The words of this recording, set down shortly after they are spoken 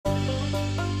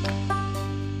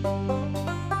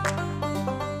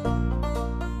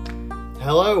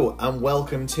Hello and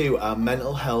welcome to our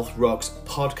Mental Health Rocks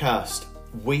podcast.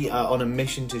 We are on a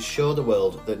mission to show the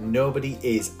world that nobody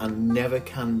is and never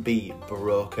can be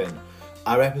broken.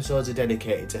 Our episodes are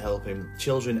dedicated to helping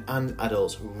children and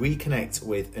adults reconnect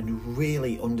with and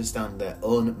really understand their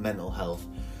own mental health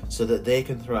so that they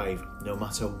can thrive no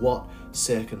matter what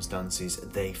circumstances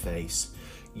they face.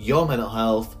 Your mental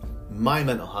health, my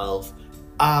mental health,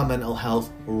 our mental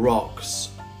health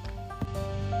rocks.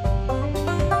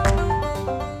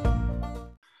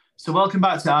 So welcome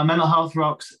back to our Mental Health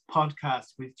Rocks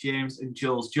podcast with James and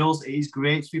Jules. Jules, it is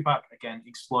great to be back again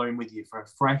exploring with you for a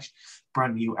fresh,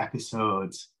 brand new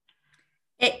episode.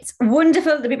 It's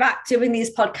wonderful to be back doing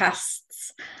these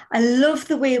podcasts. I love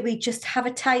the way we just have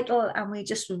a title and we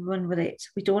just run with it.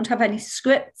 We don't have any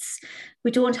scripts. We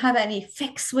don't have any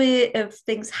fixed way of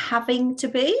things having to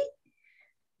be.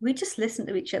 We just listen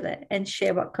to each other and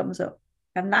share what comes up.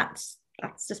 And that's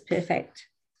just perfect.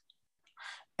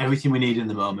 Everything we need in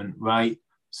the moment, right?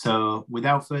 So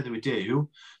without further ado,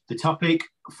 the topic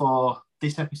for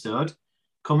this episode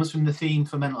comes from the theme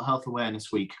for Mental Health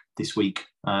Awareness Week this week,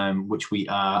 which we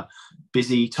are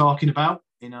busy talking about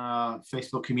in our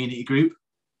Facebook community group,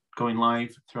 going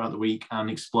live throughout the week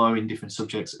and exploring different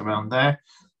subjects around there,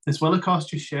 as well, of course,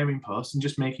 just sharing posts and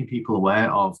just making people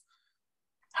aware of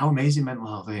how amazing mental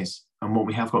health is and what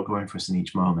we have got going for us in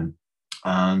each moment.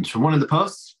 And from one of the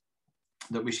posts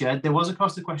that we shared, there was, of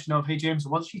course, the question of, hey, James,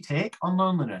 what's your take on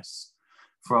loneliness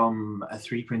from a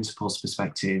three principles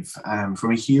perspective,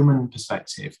 from a human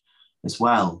perspective as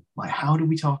well? Like, how do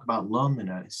we talk about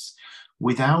loneliness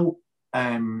without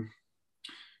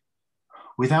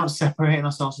separating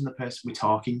ourselves from the person we're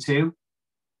talking to,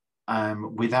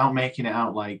 without making it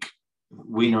out like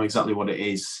we know exactly what it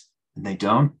is and they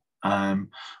don't,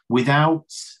 without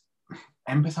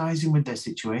empathizing with their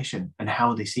situation and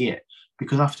how they see it?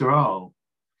 Because after all,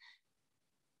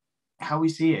 how we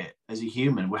see it as a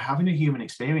human, we're having a human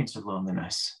experience of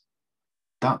loneliness.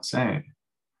 That's it.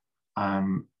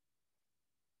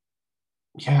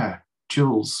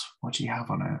 Jules, what do you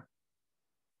have on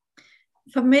it?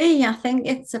 For me, I think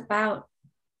it's about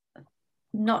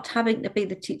not having to be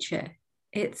the teacher.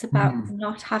 It's about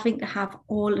not having to have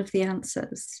all of the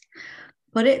answers.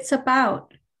 But it's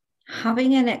about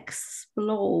having an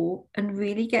explore and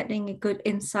really getting a good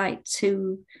insight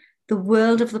to the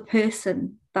world of the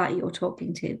person that you're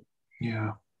talking to.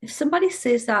 Yeah. If somebody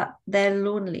says that they're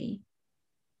lonely,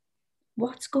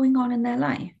 what's going on in their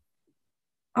life?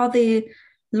 Are they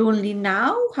lonely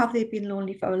now? Have they been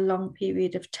lonely for a long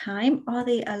period of time? Are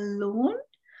they alone?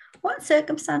 What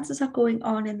circumstances are going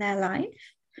on in their life?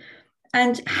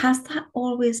 And has that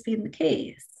always been the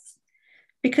case?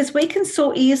 Because we can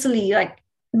so easily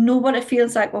know what it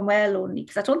feels like when we're lonely,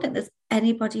 because I don't think there's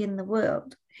anybody in the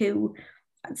world who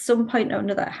at some point or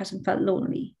another hasn't felt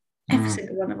lonely. Every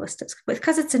single one of us does,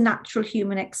 because it's a natural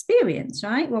human experience,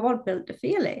 right? We're all built to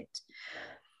feel it.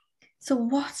 So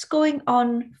what's going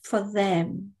on for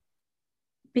them?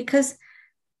 Because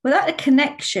without a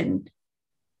connection,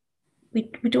 we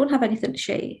don't have anything to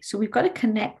share. So we've got to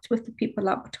connect with the people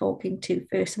that we're talking to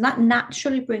first. And that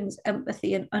naturally brings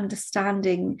empathy and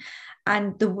understanding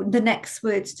and the next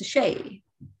words to share.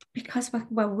 Because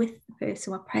we're with the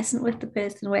person, we're present with the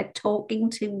person, we're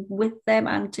talking with them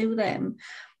and to them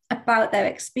about their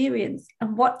experience.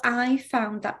 And what I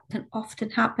found that can often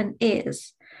happen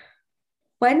is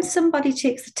when somebody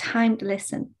takes the time to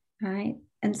listen, right?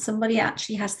 And somebody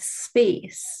actually has the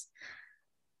space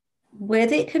where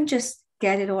they can just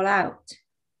get it all out.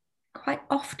 Quite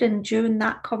often during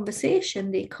that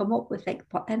conversation, they come up with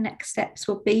what their next steps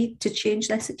will be to change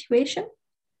their situation.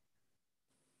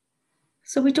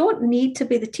 So we don't need to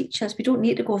be the teachers. We don't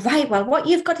need to go, right, well, what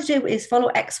you've got to do is follow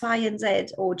X, Y, and Z,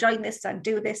 or join this and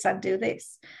do this and do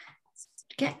this.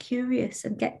 Get curious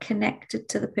and get connected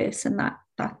to the person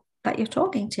that you're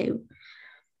talking to.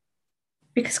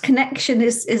 Because connection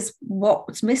is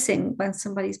what's missing when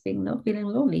somebody's feeling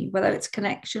lonely, whether it's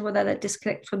connection, whether they're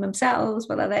disconnected from themselves,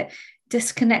 whether they're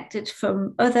disconnected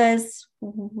from others,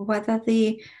 whether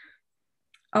they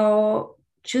are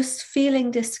just feeling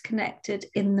disconnected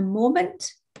in the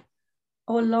moment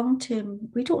or long term.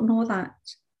 We don't know that.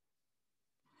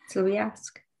 So we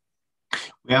ask.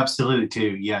 We absolutely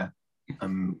do, yeah.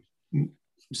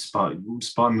 Spot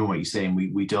on what you're saying.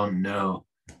 We don't know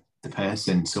the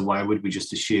person, so why would we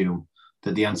just assume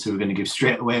that the answer we're going to give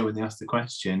straight away when they ask the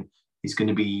question is going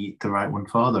to be the right one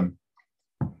for them?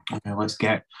 Okay, let's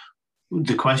get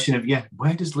the question of,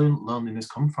 where does loneliness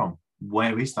come from?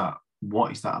 Where is that?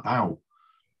 What is that about?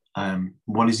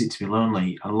 What is it to be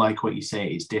lonely? I like what you say,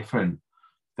 it's different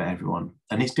for everyone.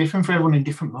 And it's different for everyone in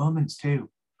different moments too,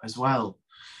 as well.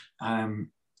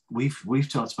 we've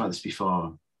talked about this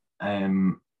before,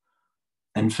 and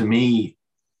for me,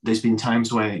 there's been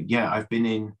times where I've been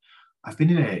in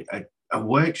a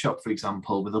workshop, for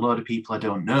example, with a lot of people I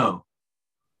don't know,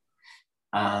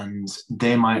 and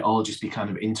they might all just be kind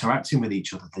of interacting with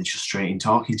each other. They're just straight in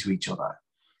talking to each other,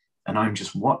 and I'm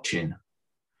just watching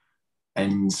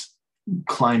and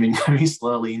climbing very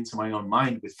slowly into my own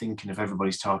mind with thinking of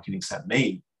everybody's talking except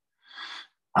me.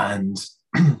 And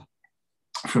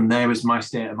from there, as my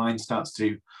state of mind starts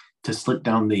to slip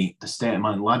down the state of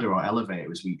mind ladder or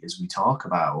elevator, as we talk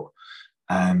about,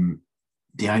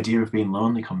 the idea of being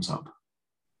lonely comes up.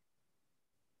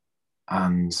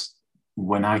 And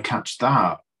when I catch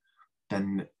that,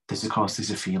 then there's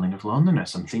a feeling of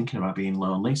loneliness. I'm thinking about being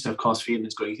lonely. So of course,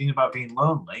 feelings go, you think about being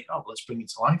lonely, let's bring it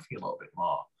to life a little bit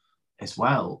more as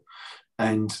well.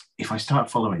 And if I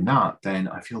start following that, then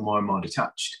I feel more and more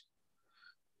detached,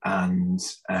 and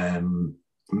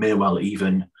may well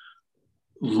even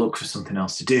look for something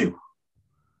else to do,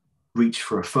 reach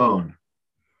for a phone,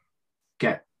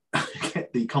 get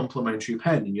the complimentary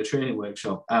pen in your training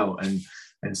workshop out and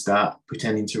start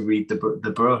pretending to read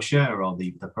the brochure or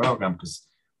the program, because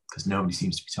nobody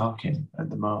seems to be talking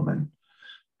at the moment.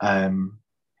 And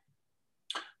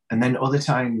then other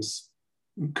times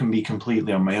can be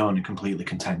completely on my own and completely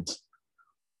content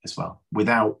as well,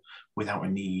 without a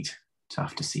need to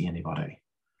have to see anybody.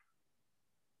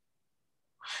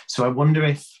 So I wonder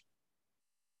if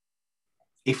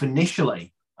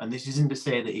initially, and this isn't to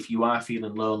say that if you are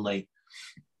feeling lonely,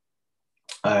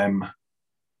 no,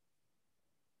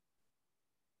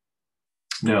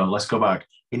 let's go back.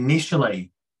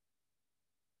 Initially,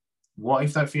 what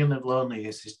if that feeling of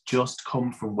loneliness has just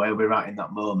come from where we're at in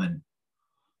that moment?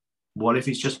 What if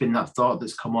it's just been that thought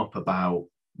that's come up about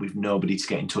we've nobody to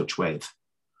get in touch with?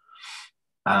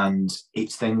 And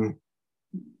it's then,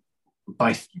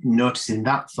 by noticing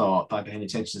that thought, by paying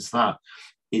attention to that,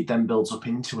 it then builds up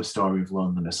into a story of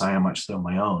loneliness. I am actually on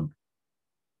my own.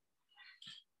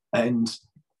 And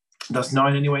that's not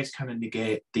in any way to kind of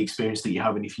negate the experience that you're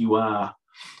having if you are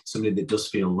somebody that does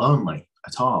feel lonely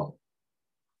at all,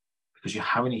 because you're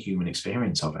having a human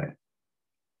experience of it.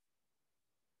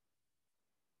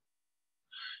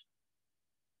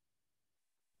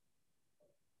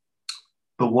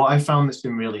 But what I found that's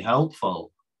been really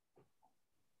helpful,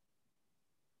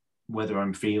 whether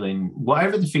I'm feeling,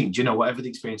 whatever the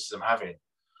experiences I'm having,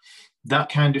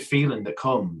 that kind of feeling that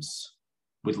comes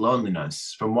with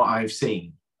loneliness, from what I've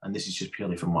seen, and this is just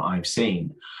purely from what I've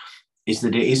seen, is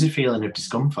that it is a feeling of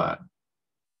discomfort.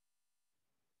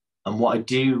 And what I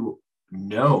do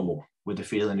know with the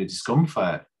feeling of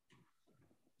discomfort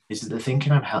is that the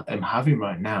thinking I'm having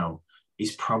right now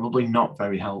is probably not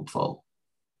very helpful.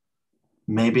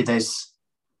 Maybe there's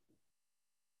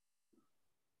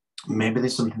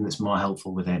something that's more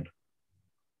helpful within.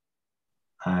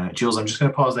 Jules, I'm just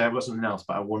going to pause there. I've got something else,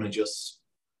 but I want to just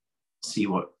see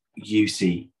what you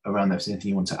see around that. If there's anything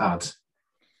you want to add.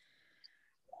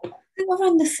 I think we're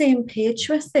on the same page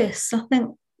with this. I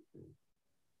think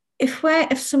if we're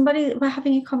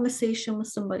having a conversation with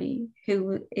somebody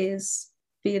who is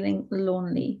feeling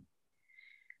lonely,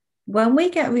 when we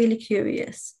get really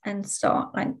curious and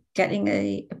start like getting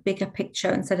a bigger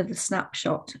picture instead of the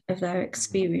snapshot of their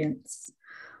experience,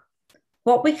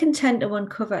 what we can tend to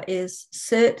uncover is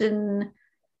certain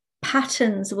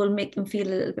patterns will make them feel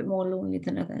a little bit more lonely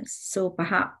than others. So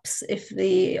perhaps if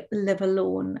they live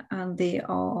alone and they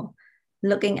are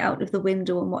looking out of the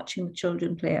window and watching the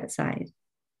children play outside,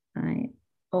 right?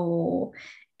 Or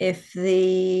if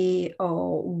they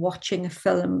are watching a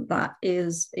film that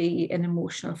is an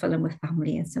emotional film with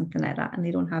family and something like that, and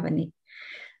they don't have any,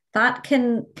 that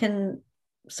can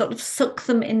sort of suck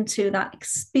them into that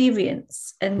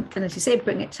experience and as you say,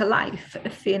 bring it to life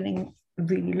of feeling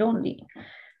really lonely.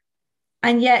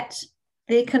 And yet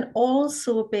they can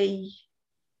also be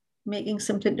making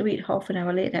something to eat half an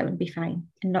hour later and be fine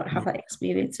and not have that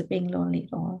experience of being lonely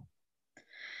at all.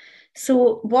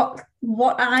 So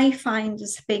what I find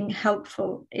as being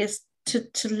helpful is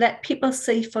to let people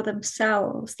see for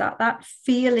themselves that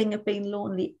feeling of being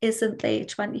lonely isn't there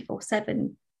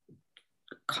 24/7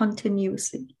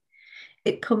 continuously.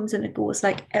 It comes and it goes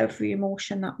like every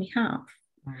emotion that we have.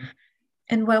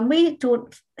 And when we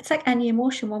don't, it's like any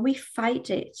emotion, when we fight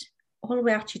it, all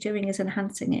we're actually doing is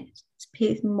enhancing it. It's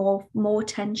paying more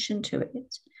attention to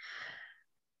it.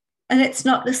 And it's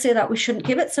not to say that we shouldn't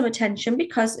give it some attention,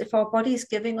 because if our body is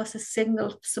giving us a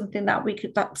signal, something that we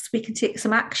can take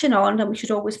some action on, then we should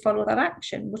always follow that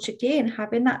action. Which again,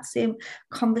 having that same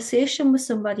conversation with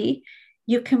somebody,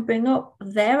 you can bring up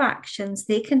their actions.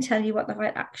 They can tell you what the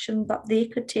right action that they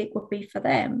could take would be for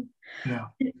them. Yeah.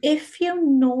 If you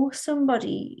know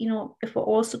somebody, if we're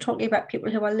also talking about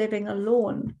people who are living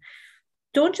alone,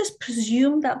 don't just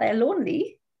presume that they're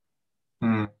lonely.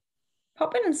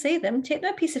 Pop in and see them, take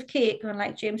them a piece of cake, and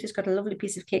like James has got a lovely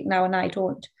piece of cake now and I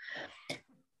don't.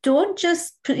 Don't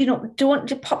just,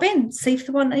 don't pop in, see if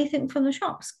they want anything from the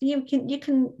shops. You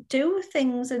can do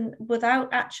things and without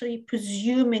actually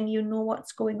presuming you know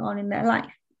what's going on in their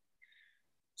life.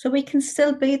 So we can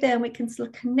still be there and we can still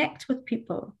connect with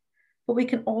people, but we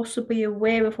can also be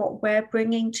aware of what we're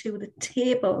bringing to the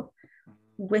table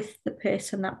with the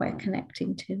person that we're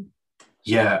connecting to.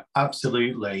 Yeah,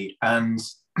 absolutely. And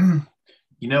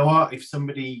you know what? If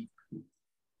somebody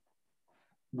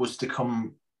was to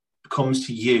comes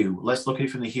to you, let's look at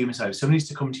it from the human side. If somebody's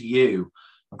to come to you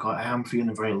and go, I am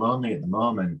feeling very lonely at the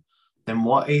moment, then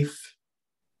what if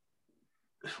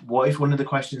one of the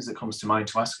questions that comes to mind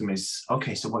to ask them is,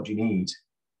 okay, so what do you need?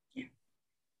 Yeah.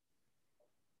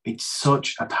 It's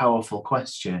such a powerful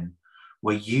question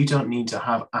where you don't need to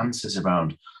have answers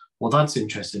around, well, that's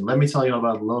interesting. Let me tell you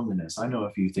about loneliness. I know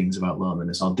a few things about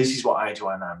loneliness, or this is what I do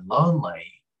when I'm lonely.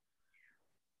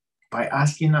 By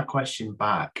asking that question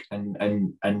back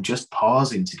and just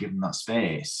pausing to give them that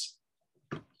space,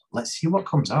 let's see what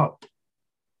comes up.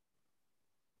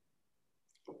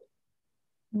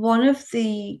 One of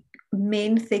the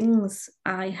main things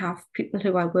I have people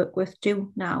who I work with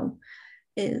do now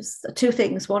is two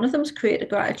things. One of them is create a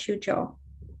gratitude jar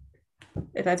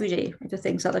of every day, the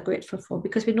things that they're grateful for,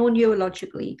 because we know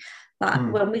neurologically that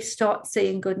when we start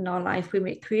seeing good in our life, we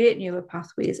may create neural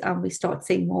pathways and we start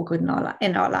seeing more good in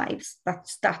our lives.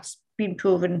 That's been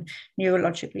proven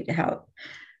neurologically to help.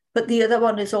 But the other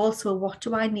one is also, what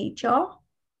do I need, jar?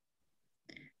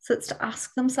 So it's to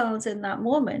ask themselves in that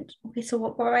moment, okay, so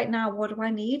what right now, what do I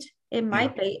need? It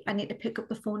might be I need to pick up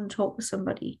the phone and talk to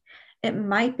somebody. It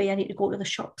might be I need to go to the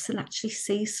shops and actually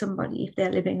see somebody if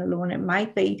they're living alone. It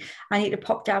might be I need to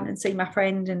pop down and see my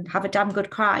friend and have a damn good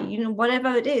cry.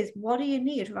 Whatever it is, what do you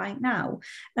need right now?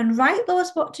 And write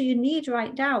those what do you need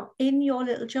right now in your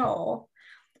little jar,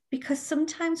 because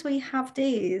sometimes we have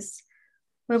days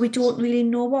where we don't really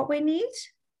know what we need.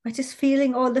 We're just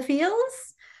feeling all the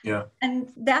feels. Yeah.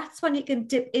 And that's when you can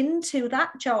dip into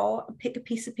that jar and pick a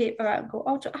piece of paper out and go,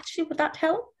 oh, actually, would that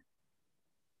help?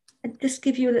 And just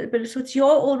give you a little bit of, so it's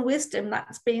your own wisdom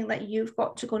that's being that you've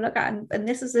got to go look at. And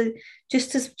this is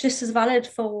just as valid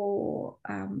for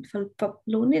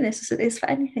loneliness as it is for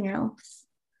anything else.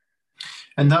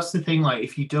 And that's the thing, like,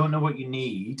 if you don't know what you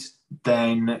need,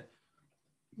 then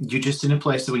you're just in a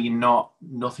place where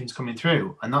nothing's coming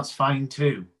through. And that's fine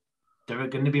too. There are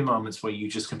going to be moments where you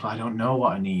just comply, I don't know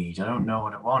what I need. I don't know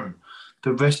what I want.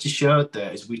 But rest assured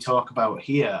that as we talk about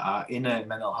here, our inner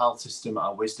mental health system,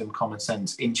 our wisdom, common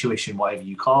sense, intuition, whatever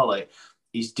you call it,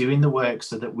 is doing the work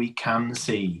so that we can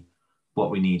see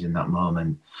what we need in that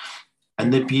moment.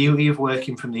 And the beauty of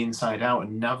working from the inside out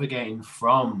and navigating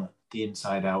from the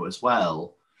inside out as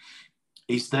well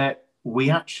is that we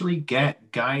actually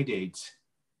get guided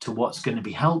to what's going to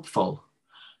be helpful.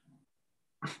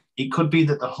 It could be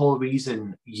that the whole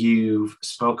reason you've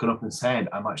spoken up and said,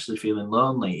 I'm actually feeling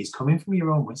lonely, is coming from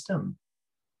your own wisdom.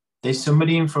 There's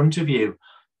somebody in front of you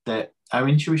that our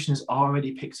intuition has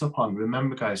already picked up on.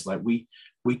 Remember, guys, like we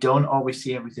don't always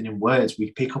see everything in words.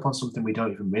 We pick up on something we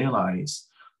don't even realize.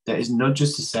 That is not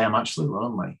just to say, I'm actually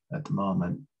lonely at the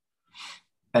moment.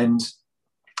 And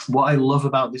what I love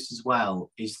about this as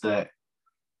well is that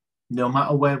no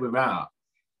matter where we're at,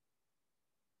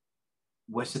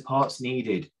 where support's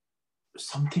needed,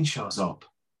 something shows up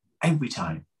every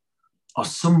time, or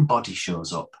somebody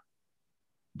shows up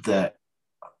that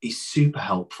is super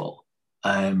helpful.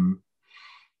 And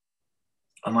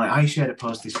like I shared a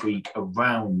post this week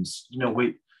around,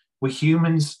 we're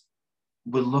humans,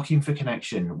 we're looking for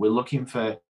connection, we're looking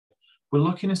to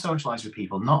socialize with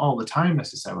people, not all the time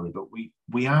necessarily, but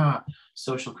we are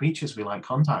social creatures. We like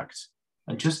contact.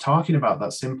 And just talking about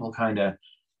that simple kind of,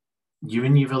 you're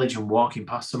in your village and walking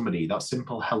past somebody, that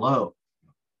simple hello.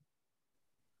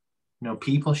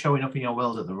 People showing up in your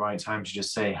world at the right time to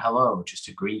just say hello, just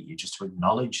to greet you, just to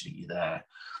acknowledge that you're there,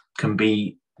 can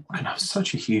have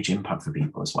such a huge impact for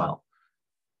people as well.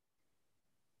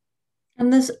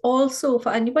 And there's also,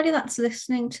 for anybody that's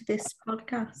listening to this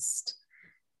podcast,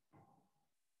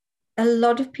 a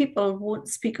lot of people won't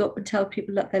speak up and tell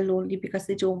people that they're lonely because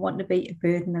they don't want to be a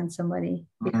burden on somebody,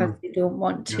 because they don't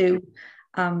want to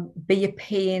be a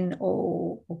pain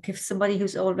or give somebody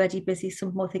who's already busy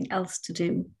something else to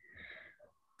do.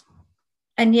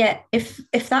 And yet, if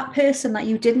that person that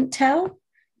you didn't tell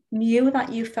knew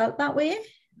that you felt that way,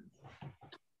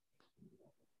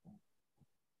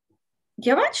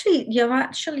 you're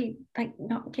actually like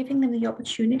not giving them the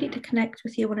opportunity to connect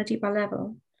with you on a deeper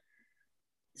level.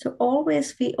 So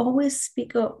always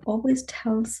speak up, always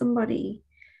tell somebody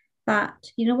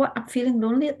that, you know what, I'm feeling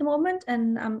lonely at the moment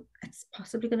and it's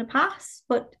possibly going to pass,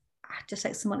 but I just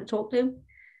like someone to talk to.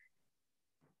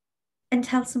 And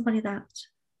tell somebody that.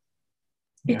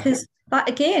 Because that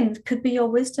again could be your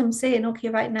wisdom saying, okay,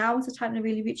 right now is the time to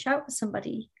really reach out to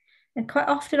somebody. And quite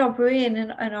often our brain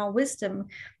and our wisdom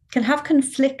can have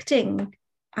conflicting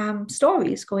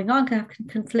stories going on, can have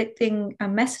conflicting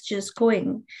messages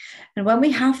going. And when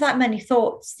we have that many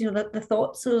thoughts, you know, the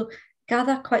thoughts will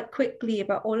gather quite quickly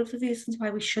about all of the reasons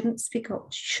why we shouldn't speak up,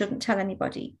 shouldn't tell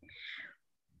anybody.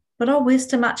 But our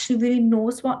wisdom actually really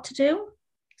knows what to do.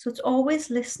 So it's always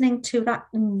listening to that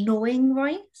knowing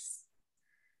voice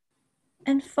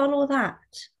and follow that.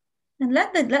 And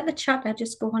let the chatter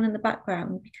just go on in the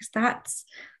background, because that's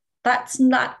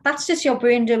just your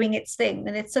brain doing its thing.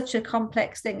 And it's such a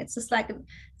complex thing. It's just like a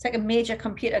major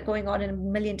computer going on in a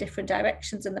million different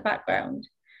directions in the background.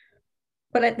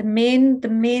 But like the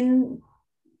main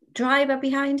driver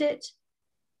behind it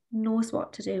knows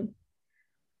what to do.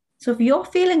 So if you're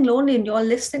feeling lonely and you're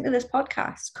listening to this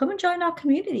podcast, come and join our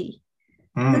community.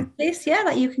 There's a place,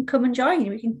 that you can come and join.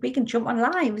 We can jump on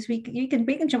lives. We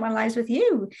can jump on lives with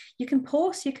you. You can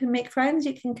post, you can make friends,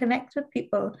 you can connect with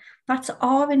people. That's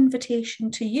our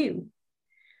invitation to you.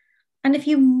 And if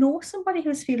you know somebody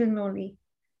who's feeling lonely,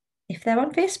 if they're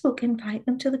on Facebook, invite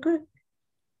them to the group.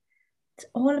 It's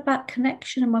all about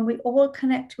connection. And when we all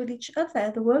connect with each other,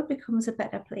 the world becomes a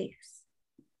better place.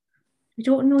 We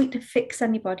don't need to fix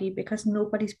anybody because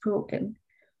nobody's broken.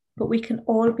 But we can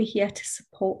all be here to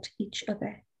support each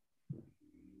other.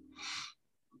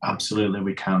 Absolutely,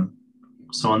 we can.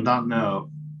 So on that note,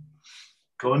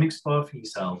 go and explore for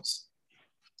yourselves.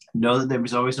 Know that there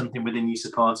is always something within you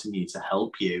supporting you to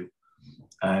help you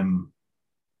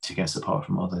to get support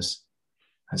from others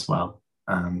as well.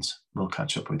 And we'll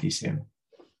catch up with you soon.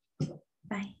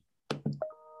 Bye.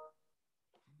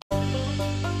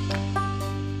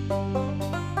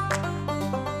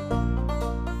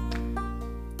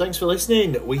 Thanks for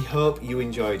listening. We hope you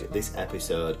enjoyed this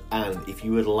episode, and if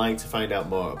you would like to find out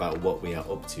more about what we are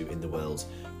up to in the world,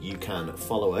 you can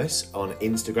follow us on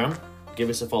Instagram. Give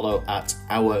us a follow at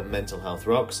Our Mental Health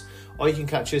Rocks, or you can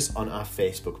catch us on our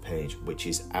Facebook page, which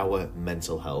is Our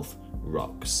Mental Health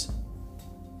Rocks.